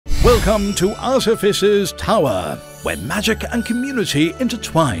Welcome to Artificer's Tower, where magic and community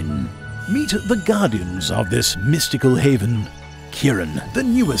intertwine. Meet the guardians of this mystical haven. Kiran, the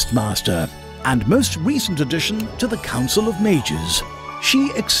newest master, and most recent addition to the Council of Mages.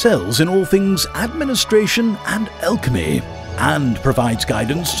 She excels in all things administration and alchemy, and provides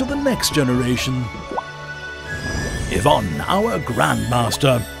guidance to the next generation. Yvonne, our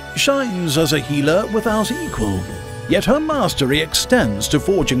Grandmaster, shines as a healer without equal. Yet her mastery extends to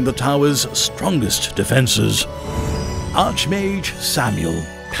forging the tower's strongest defenses. Archmage Samuel,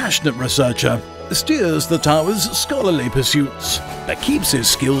 passionate researcher, steers the tower's scholarly pursuits, but keeps his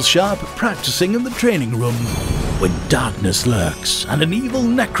skills sharp practicing in the training room. When darkness lurks and an evil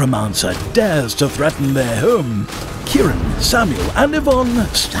necromancer dares to threaten their home, Kiran, Samuel and Yvonne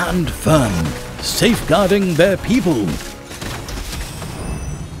stand firm, safeguarding their people.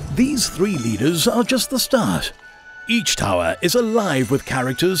 These three leaders are just the start. Each tower is alive with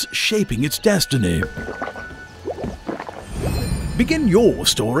characters shaping its destiny. Begin your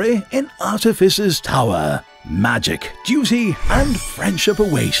story in Artificer's Tower. Magic, duty, and friendship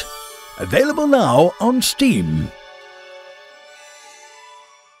await. Available now on Steam.